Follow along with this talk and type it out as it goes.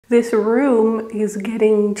This room is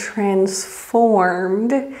getting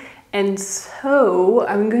transformed, and so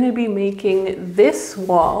I'm going to be making this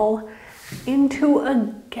wall into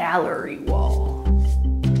a gallery wall.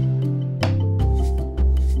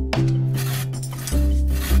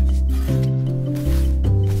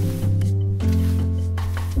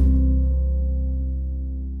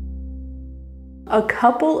 A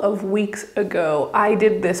couple of weeks ago, I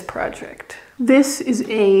did this project. This is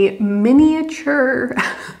a miniature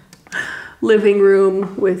living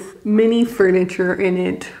room with mini furniture in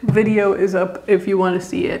it. Video is up if you want to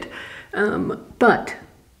see it. But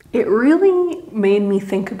it really made me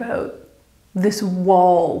think about this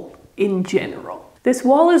wall in general. This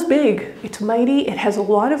wall is big, it's mighty, it has a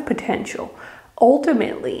lot of potential.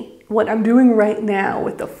 Ultimately, what I'm doing right now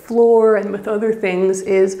with the floor and with other things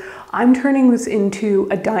is I'm turning this into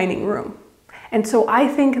a dining room. And so I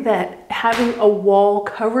think that having a wall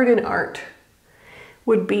covered in art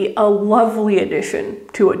would be a lovely addition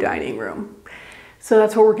to a dining room. So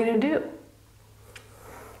that's what we're gonna do.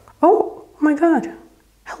 Oh my God,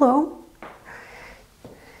 hello.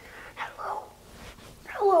 Hello,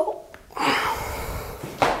 hello.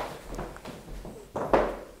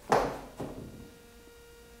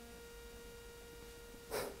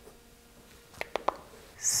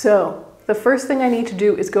 So the first thing I need to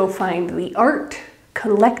do is go find the art,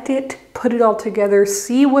 collect it, put it all together,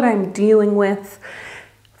 see what I'm dealing with,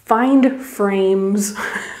 find frames,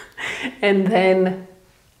 and then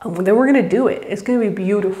we're gonna do it. It's gonna be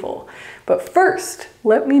beautiful. But first,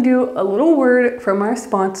 let me do a little word from our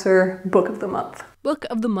sponsor, Book of the Month. Book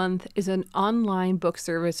of the Month is an online book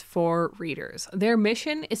service for readers. Their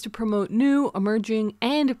mission is to promote new, emerging,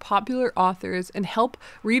 and popular authors and help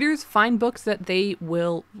readers find books that they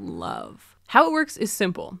will love. How it works is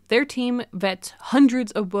simple. Their team vets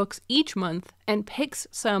hundreds of books each month and picks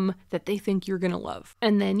some that they think you're gonna love.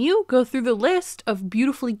 And then you go through the list of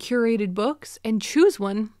beautifully curated books and choose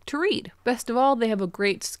one to read. Best of all, they have a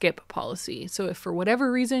great skip policy. So if for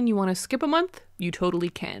whatever reason you want to skip a month, you totally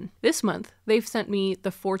can. This month, they've sent me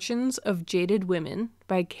The Fortunes of Jaded Women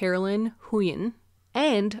by Carolyn Huyen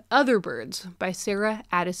and Other Birds by Sarah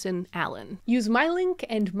Addison Allen. Use my link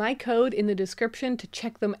and my code in the description to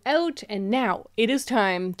check them out, and now it is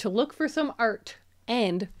time to look for some art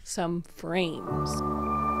and some frames.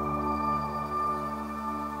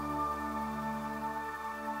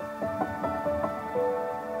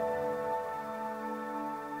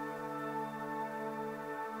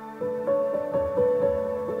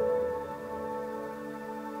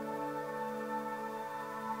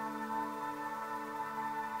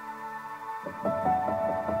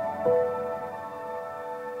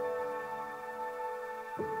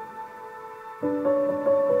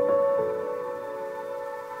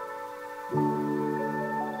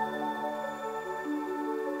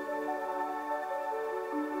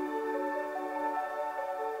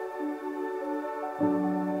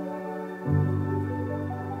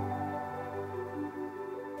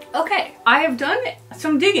 Okay, I have done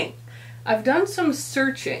some digging. I've done some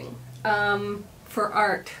searching for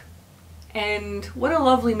art, and what a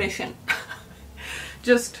lovely mission.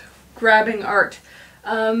 Just grabbing art.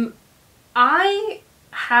 I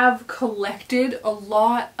have collected a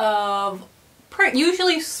lot of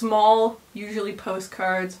usually small, usually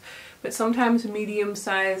postcards, but sometimes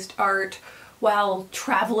medium-sized art while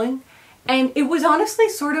traveling. And it was honestly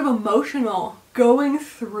sort of emotional going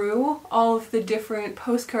through all of the different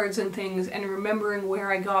postcards and things and remembering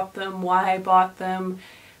where I got them, why I bought them.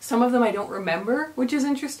 Some of them I don't remember, which is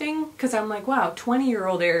interesting because I'm like, wow,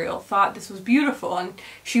 20-year-old Ariel thought this was beautiful and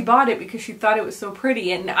she bought it because she thought it was so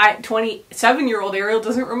pretty, and 27-year-old Ariel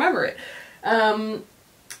doesn't remember it.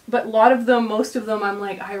 But a lot of them, most of them, I'm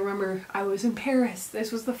like, I remember I was in Paris.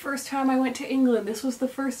 This was the first time I went to England. This was the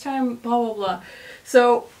first time, blah, blah, blah.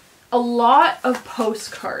 So a lot of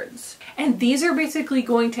postcards. And these are basically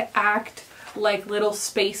going to act like little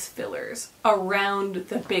space fillers around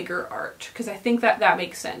the bigger art. Because I think that that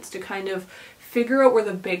makes sense to kind of figure out where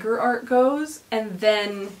the bigger art goes and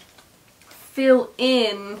then fill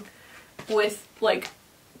in with like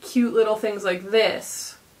cute little things like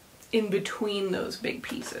this in between those big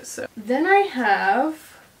pieces. So then I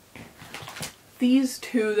have these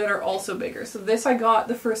two that are also bigger. So this I got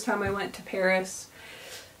the first time I went to Paris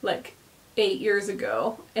like 8 years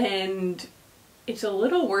ago, and it's a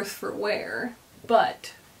little worse for wear,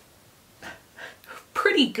 but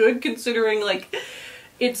pretty good considering like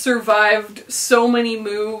it survived so many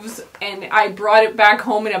moves and I brought it back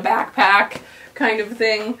home in a backpack kind of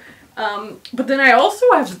thing. But then I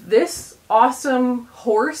also have this awesome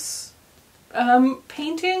horse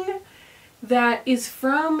painting, that is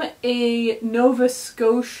from a Nova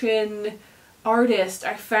Scotian artist.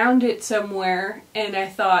 I found it somewhere and I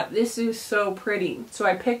thought, this is so pretty. So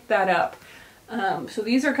I picked that up. So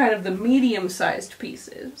these are kind of the medium-sized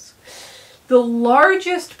pieces. The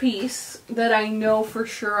largest piece that I know for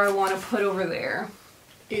sure I want to put over there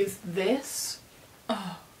is this.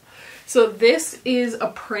 Oh. So this is a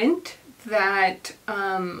print that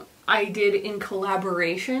I did in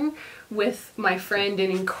collaboration with my friend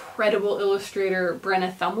and incredible illustrator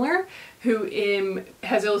Brenna Thumler, who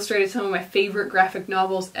has illustrated some of my favorite graphic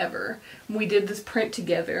novels ever. We did this print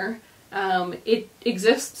together. It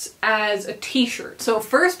exists as a t-shirt. So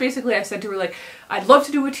first, basically, I said to her, like, I'd love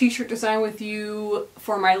to do a t-shirt design with you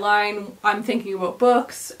for my line. I'm thinking about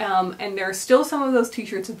books, and there are still some of those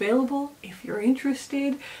t-shirts available if you're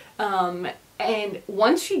interested. And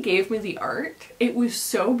once she gave me the art, it was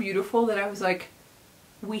so beautiful that I was like,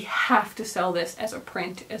 we have to sell this as a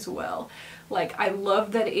print as well. Like, I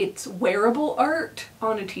love that it's wearable art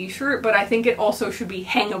on a t-shirt, but I think it also should be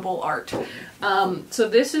hangable art. So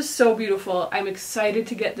this is so beautiful. I'm excited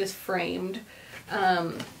to get this framed.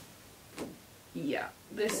 Yeah,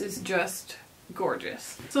 this is just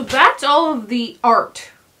gorgeous. So that's all of the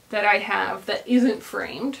art that I have that isn't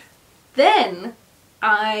framed. Then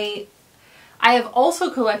I have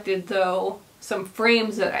also collected, though, some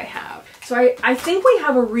frames that I have. So I think we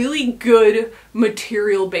have a really good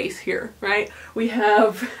material base here, right? We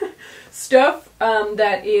have stuff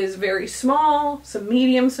that is very small, some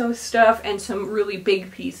medium-sized stuff, and some really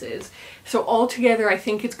big pieces. So all together, I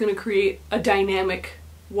think it's going to create a dynamic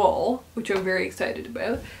wall, which I'm very excited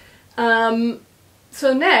about.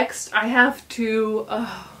 So next, I have to...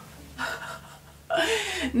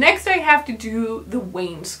 next, I have to do the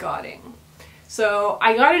wainscoting. So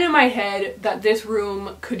I got it in my head that this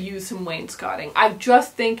room could use some wainscoting. I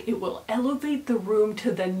just think it will elevate the room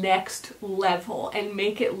to the next level and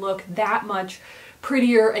make it look that much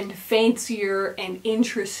prettier and fancier and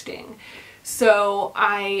interesting. So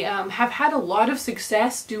I have had a lot of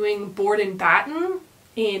success doing board and batten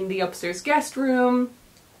in the upstairs guest room,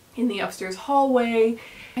 in the upstairs hallway.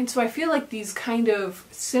 And so I feel like these kind of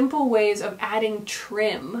simple ways of adding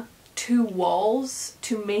trim to walls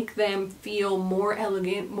to make them feel more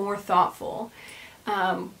elegant, more thoughtful,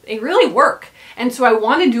 they really work. And so I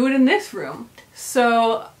want to do it in this room.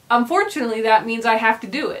 So unfortunately that means I have to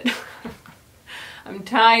do it. I'm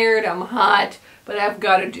tired, I'm hot, but I've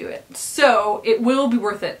got to do it. So it will be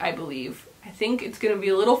worth it, I believe. I think it's going to be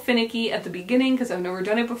a little finicky at the beginning because I've never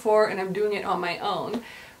done it before and I'm doing it on my own.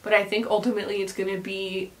 But I think ultimately it's going to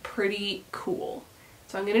be pretty cool.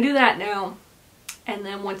 So I'm going to do that now. And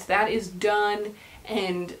then once that is done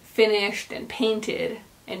and finished and painted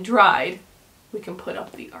and dried, we can put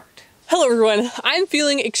up the art. Hello everyone, I'm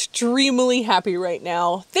feeling extremely happy right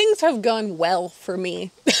now. Things have gone well for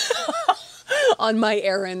me on my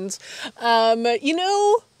errands. You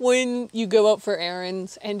know when you go out for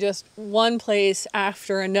errands and just one place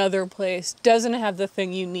after another place doesn't have the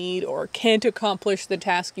thing you need or can't accomplish the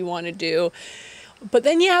task you want to do, but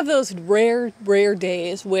then you have those rare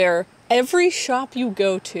days where every shop you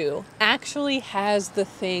go to actually has the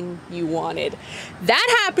thing you wanted.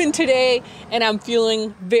 That happened today, and I'm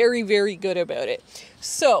feeling very, very good about it.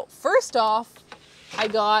 So, first off, I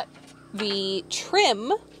got the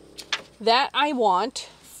trim that I want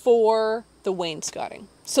for the wainscoting.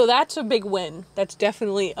 So that's a big win. That's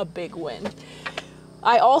definitely a big win.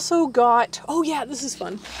 I also got, oh yeah, this is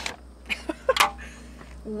fun.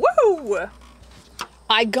 Woo!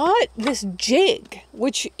 I got this jig,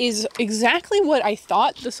 which is exactly what I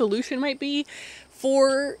thought the solution might be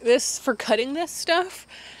for cutting this stuff.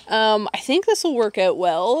 I think this will work out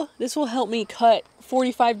well. This will help me cut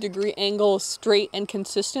 45-degree angles straight and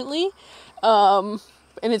consistently. And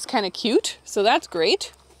it's kind of cute, so that's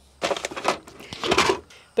great.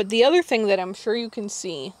 But the other thing that I'm sure you can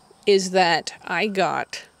see is that I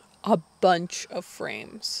got a bunch of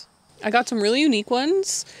frames. I got some really unique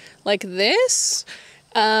ones like this.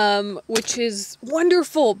 Which is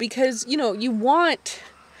wonderful because, you know, you want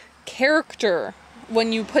character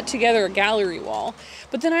when you put together a gallery wall.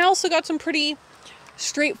 But then I also got some pretty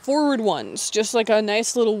straightforward ones, just like a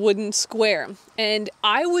nice little wooden square. And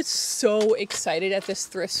I was so excited at this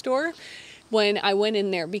thrift store when I went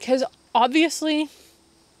in there because obviously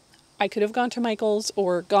I could have gone to Michael's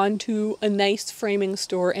or gone to a nice framing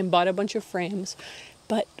store and bought a bunch of frames,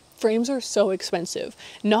 but frames are so expensive.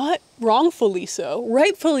 Not wrongfully so,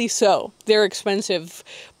 rightfully so. They're expensive.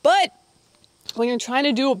 But when you're trying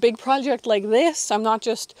to do a big project like this, I'm not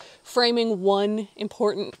just framing one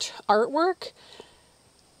important artwork,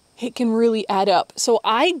 it can really add up. So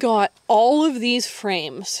I got all of these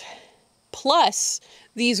frames plus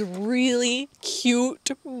these really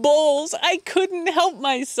cute bowls. I couldn't help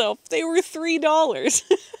myself. They were $3.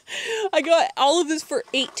 I got all of this for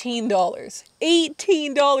 $18.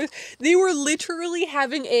 $18. They were literally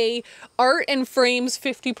having a art and frames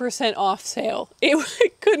 50% off sale.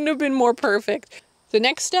 It couldn't have been more perfect. The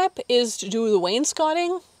next step is to do the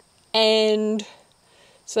wainscoting, and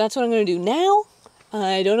so that's what I'm going to do now.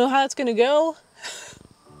 I don't know how it's going to go.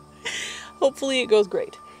 Hopefully it goes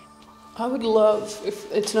great. I would love if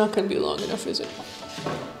it's not going to be long enough, is it?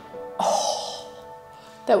 Oh,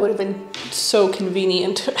 that would have been so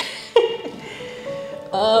convenient.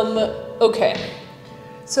 Okay.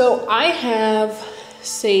 So I have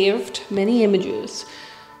saved many images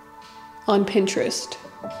on Pinterest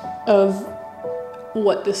of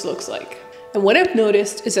what this looks like. And what I've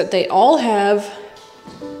noticed is that they all have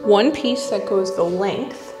one piece that goes the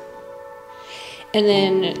length, and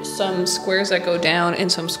then some squares that go down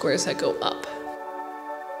and some squares that go up.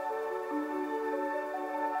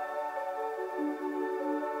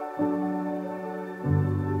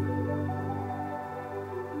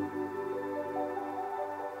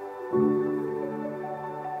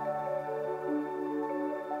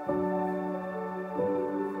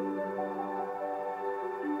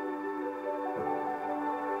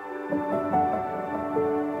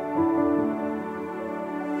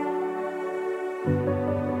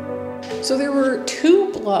 So there were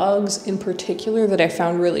two blogs in particular that I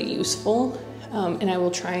found really useful, and I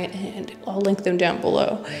will try and I'll link them down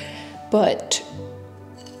below. But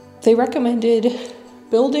they recommended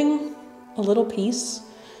building a little piece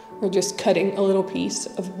or just cutting a little piece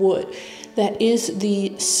of wood that is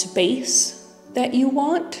the space that you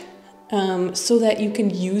want, so that you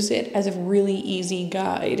can use it as a really easy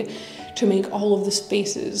guide to make all of the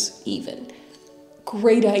spaces even.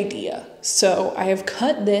 Great idea. So I have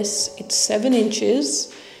cut this, it's 7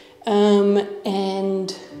 inches,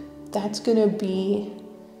 and that's gonna be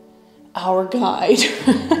our guide.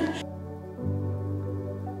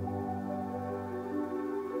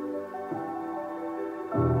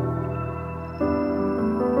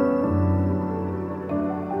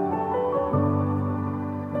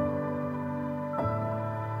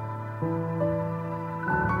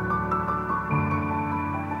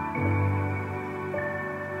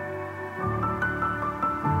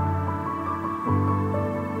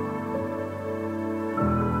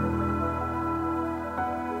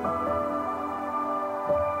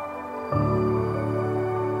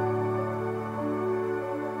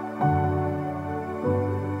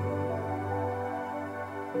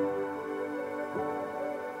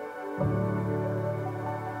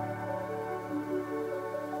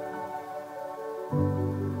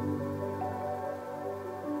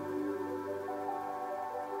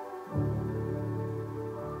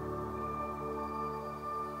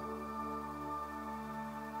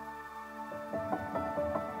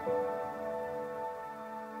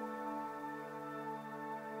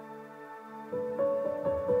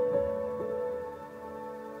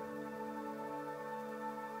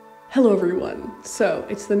 Hello everyone. So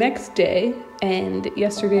it's the next day, and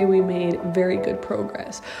yesterday we made very good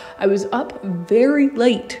progress. I was up very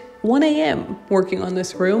late, 1 a.m. working on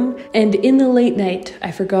this room, and in the late night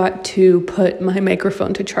I forgot to put my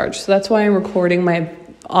microphone to charge, so that's why I'm recording my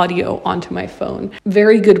audio onto my phone.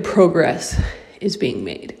 Very good progress is being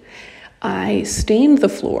made. I stained the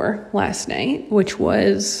floor last night, which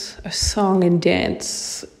was a song and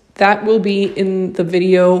dance. That will be in the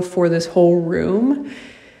video for this whole room.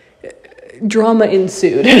 Drama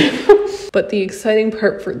ensued. But the exciting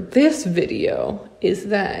part for this video is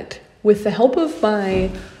that with the help of my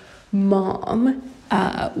mom,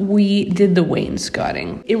 we did the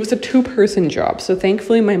wainscoting. It was a 2-person job, so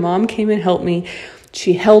thankfully my mom came and helped me.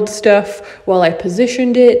 She held stuff while I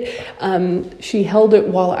positioned it. She held it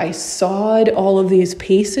while I sawed all of these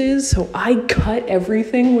pieces. So I cut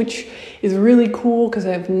everything, which is really cool because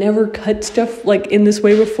I've never cut stuff like in this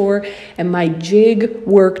way before. And my jig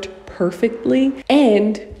worked perfectly.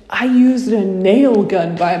 And I used a nail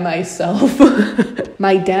gun by myself.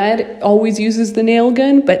 My dad always uses the nail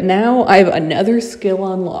gun, but now I have another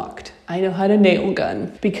skill unlocked. I know how to nail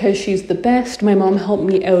gun. Because she's the best, my mom helped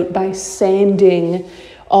me out by sanding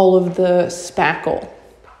all of the spackle.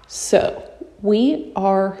 So we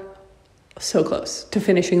are so close to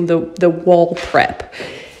finishing the wall prep.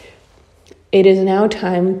 It is now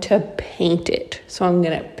time to paint it. So I'm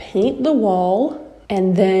gonna paint the wall,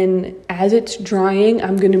 and then as it's drying,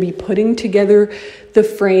 I'm gonna be putting together the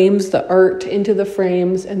frames, the art into the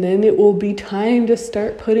frames, and then it will be time to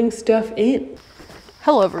start putting stuff in.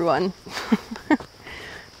 Hello everyone.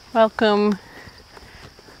 Welcome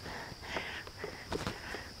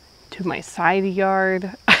to into my side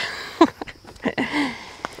yard.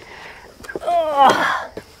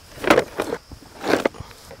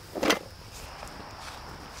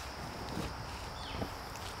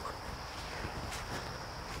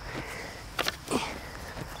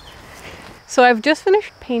 So I've just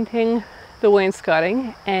finished painting the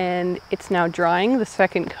wainscoting and it's now drying, the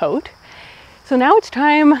second coat. So now it's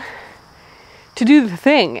time to do the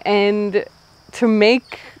thing and to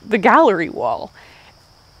make the gallery wall.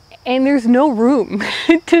 And there's no room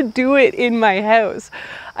to do it in my house.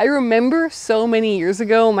 I remember so many years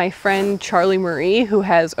ago, my friend Charlie Marie, who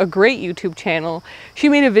has a great YouTube channel, she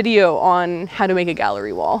made a video on how to make a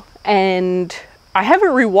gallery wall. And I haven't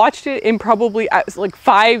rewatched it in probably like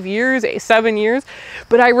 5 years, 7 years,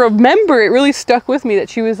 but I remember it really stuck with me that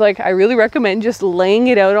she was like, I really recommend just laying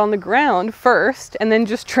it out on the ground first and then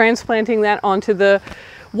just transplanting that onto the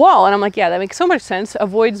wall. And I'm like, yeah, that makes so much sense.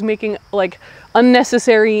 Avoids making like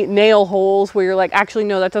unnecessary nail holes where you're like, actually,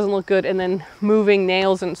 no, that doesn't look good, and then moving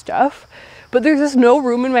nails and stuff. But there's just no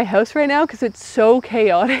room in my house right now because it's so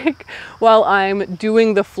chaotic while I'm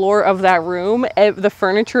doing the floor of that room. The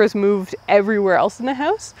furniture is moved everywhere else in the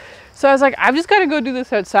house. So I was like, I've just got to go do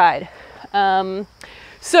this outside.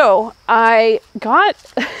 So I got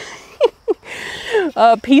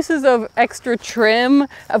pieces of extra trim.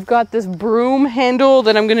 I've got this broom handle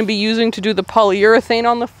that I'm going to be using to do the polyurethane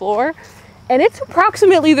on the floor. And it's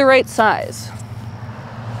approximately the right size.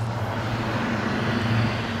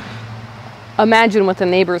 Imagine what the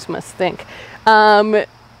neighbors must think.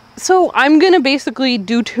 So I'm gonna basically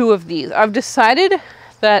do 2 of these. I've decided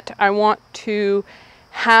that I want to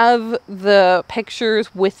have the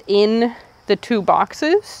pictures within the 2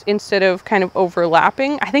 boxes instead of kind of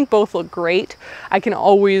overlapping. I think both look great. I can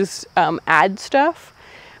always add stuff,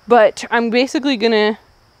 but I'm basically gonna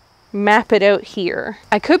map it out here.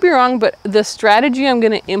 I could be wrong, but the strategy I'm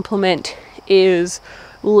gonna implement is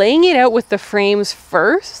laying it out with the frames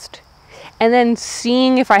first and then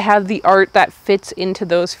seeing if I have the art that fits into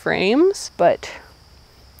those frames. But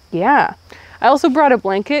yeah, I also brought a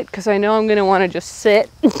blanket because I know I'm gonna want to just sit.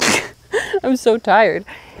 I'm so tired.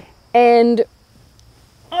 And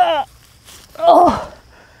I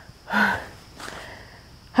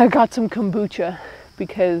got some kombucha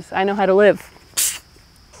because I know how to live.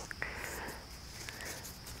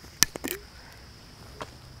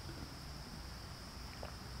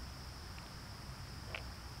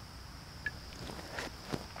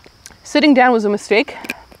 Sitting down was a mistake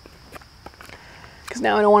because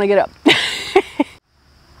now I don't want to get up.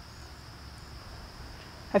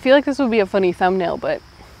 I feel like this would be a funny thumbnail, but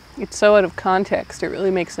it's so out of context, it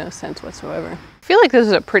really makes no sense whatsoever. I feel like this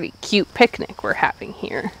is a pretty cute picnic we're having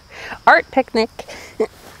here. Art picnic.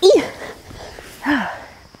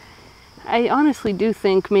 I honestly do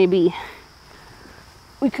think maybe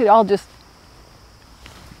we could all just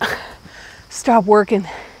stop working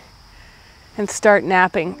and start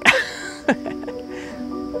napping.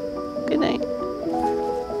 Good night.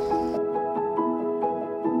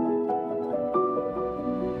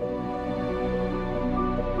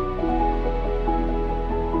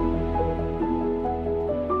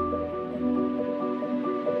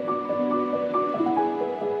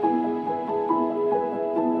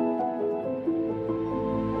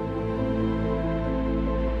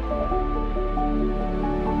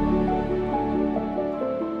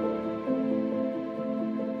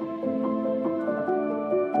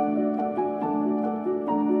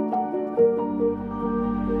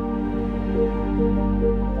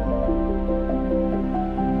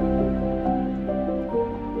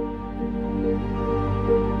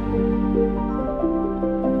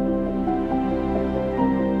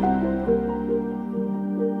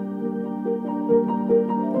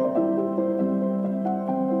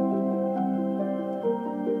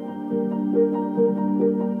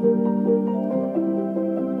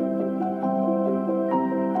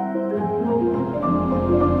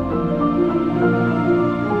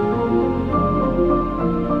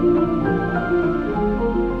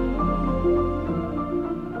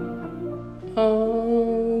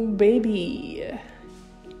 Baby,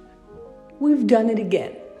 we've done it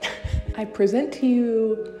again. I present to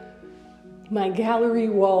you my gallery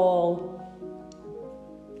wall.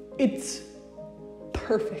 It's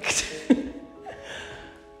perfect.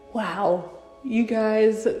 Wow, you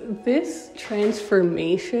guys, this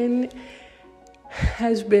transformation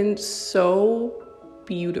has been so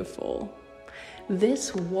beautiful.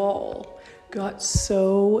 This wall got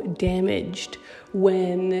so damaged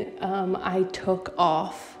when I took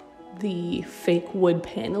off the fake wood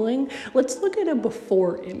paneling. Let's look at a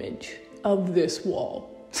before image of this wall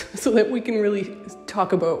so that we can really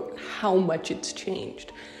talk about how much it's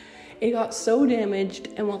changed. It got so damaged,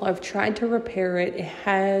 and while I've tried to repair it,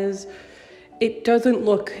 it doesn't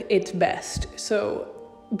look its best. So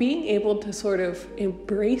being able to sort of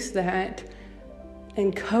embrace that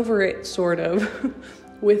and cover it sort of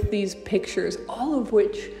with these pictures, all of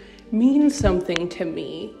which mean something to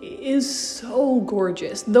me, is so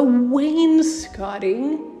gorgeous. The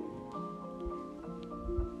wainscoting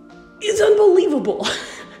is unbelievable.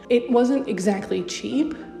 It wasn't exactly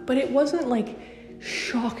cheap, but it wasn't like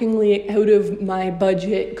shockingly out of my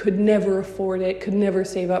budget, could never afford it, could never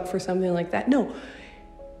save up for something like that. No,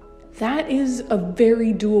 that is a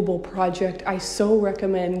very doable project. I so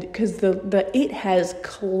recommend, because it has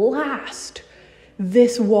classed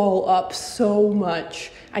this wall up so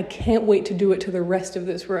much. I can't wait to do it to the rest of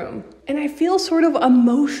this room. And I feel sort of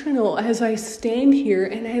emotional as I stand here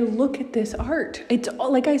and I look at this art. It's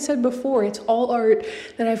all, like I said before, it's all art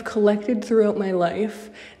that I've collected throughout my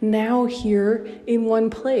life, now here in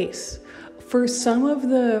one place. For some of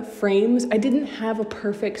the frames, I didn't have a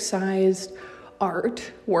perfect sized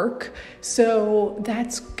artwork, so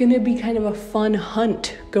that's gonna be kind of a fun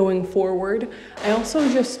hunt going forward. I also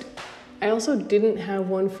didn't have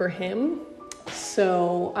one for him,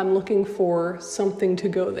 so I'm looking for something to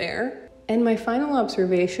go there. And my final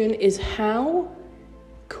observation is how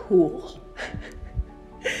cool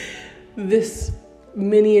this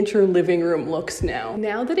miniature living room looks now.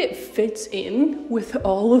 Now that it fits in with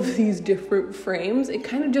all of these different frames, it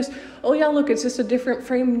kind of just, oh yeah, look, it's just a different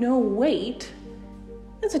frame. No, wait,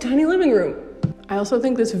 it's a tiny living room. I also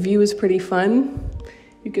think this view is pretty fun.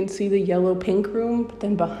 You can see the yellow pink room, but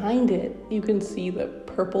then behind it, you can see the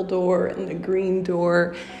purple door and the green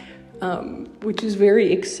door, which is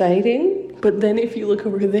very exciting. But then if you look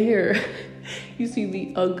over there, you see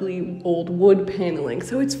the ugly old wood paneling.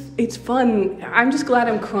 So it's fun. I'm just glad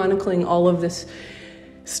I'm chronicling all of this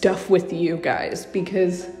stuff with you guys,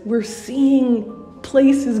 because we're seeing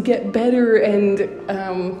places get better, and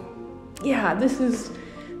yeah,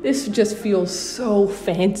 this just feels so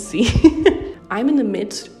fancy. I'm in the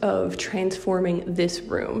midst of transforming this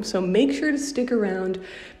room, so make sure to stick around,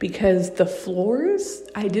 because the floors,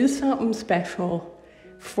 I did something special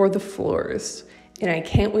for the floors, and I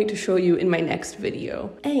can't wait to show you in my next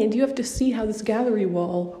video. And you have to see how this gallery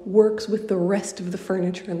wall works with the rest of the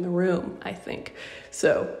furniture in the room, I think.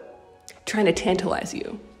 So, trying to tantalize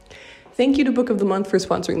you. Thank you to Book of the Month for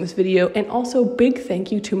sponsoring this video, and also big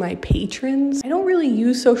thank you to my patrons. I don't really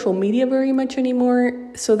use social media very much anymore,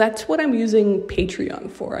 so that's what I'm using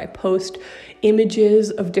Patreon for. I post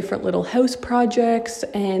images of different little house projects,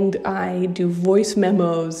 and I do voice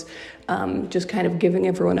memos, just kind of giving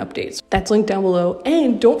everyone updates. That's linked down below.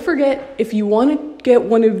 And don't forget, if you want to get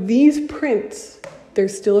one of these prints,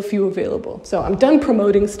 there's still a few available. So I'm done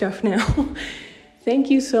promoting stuff now.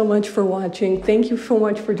 Thank you so much for watching. Thank you so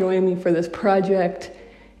much for joining me for this project.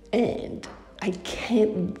 And I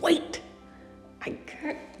can't wait. I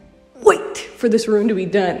can't wait for this room to be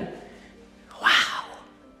done. Wow.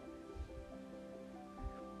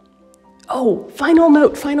 Oh, final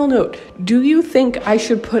note. Do you think I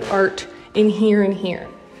should put art in here and here?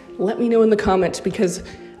 Let me know in the comments, because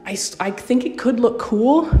I think it could look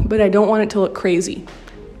cool, but I don't want it to look crazy.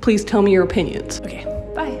 Please tell me your opinions. Okay.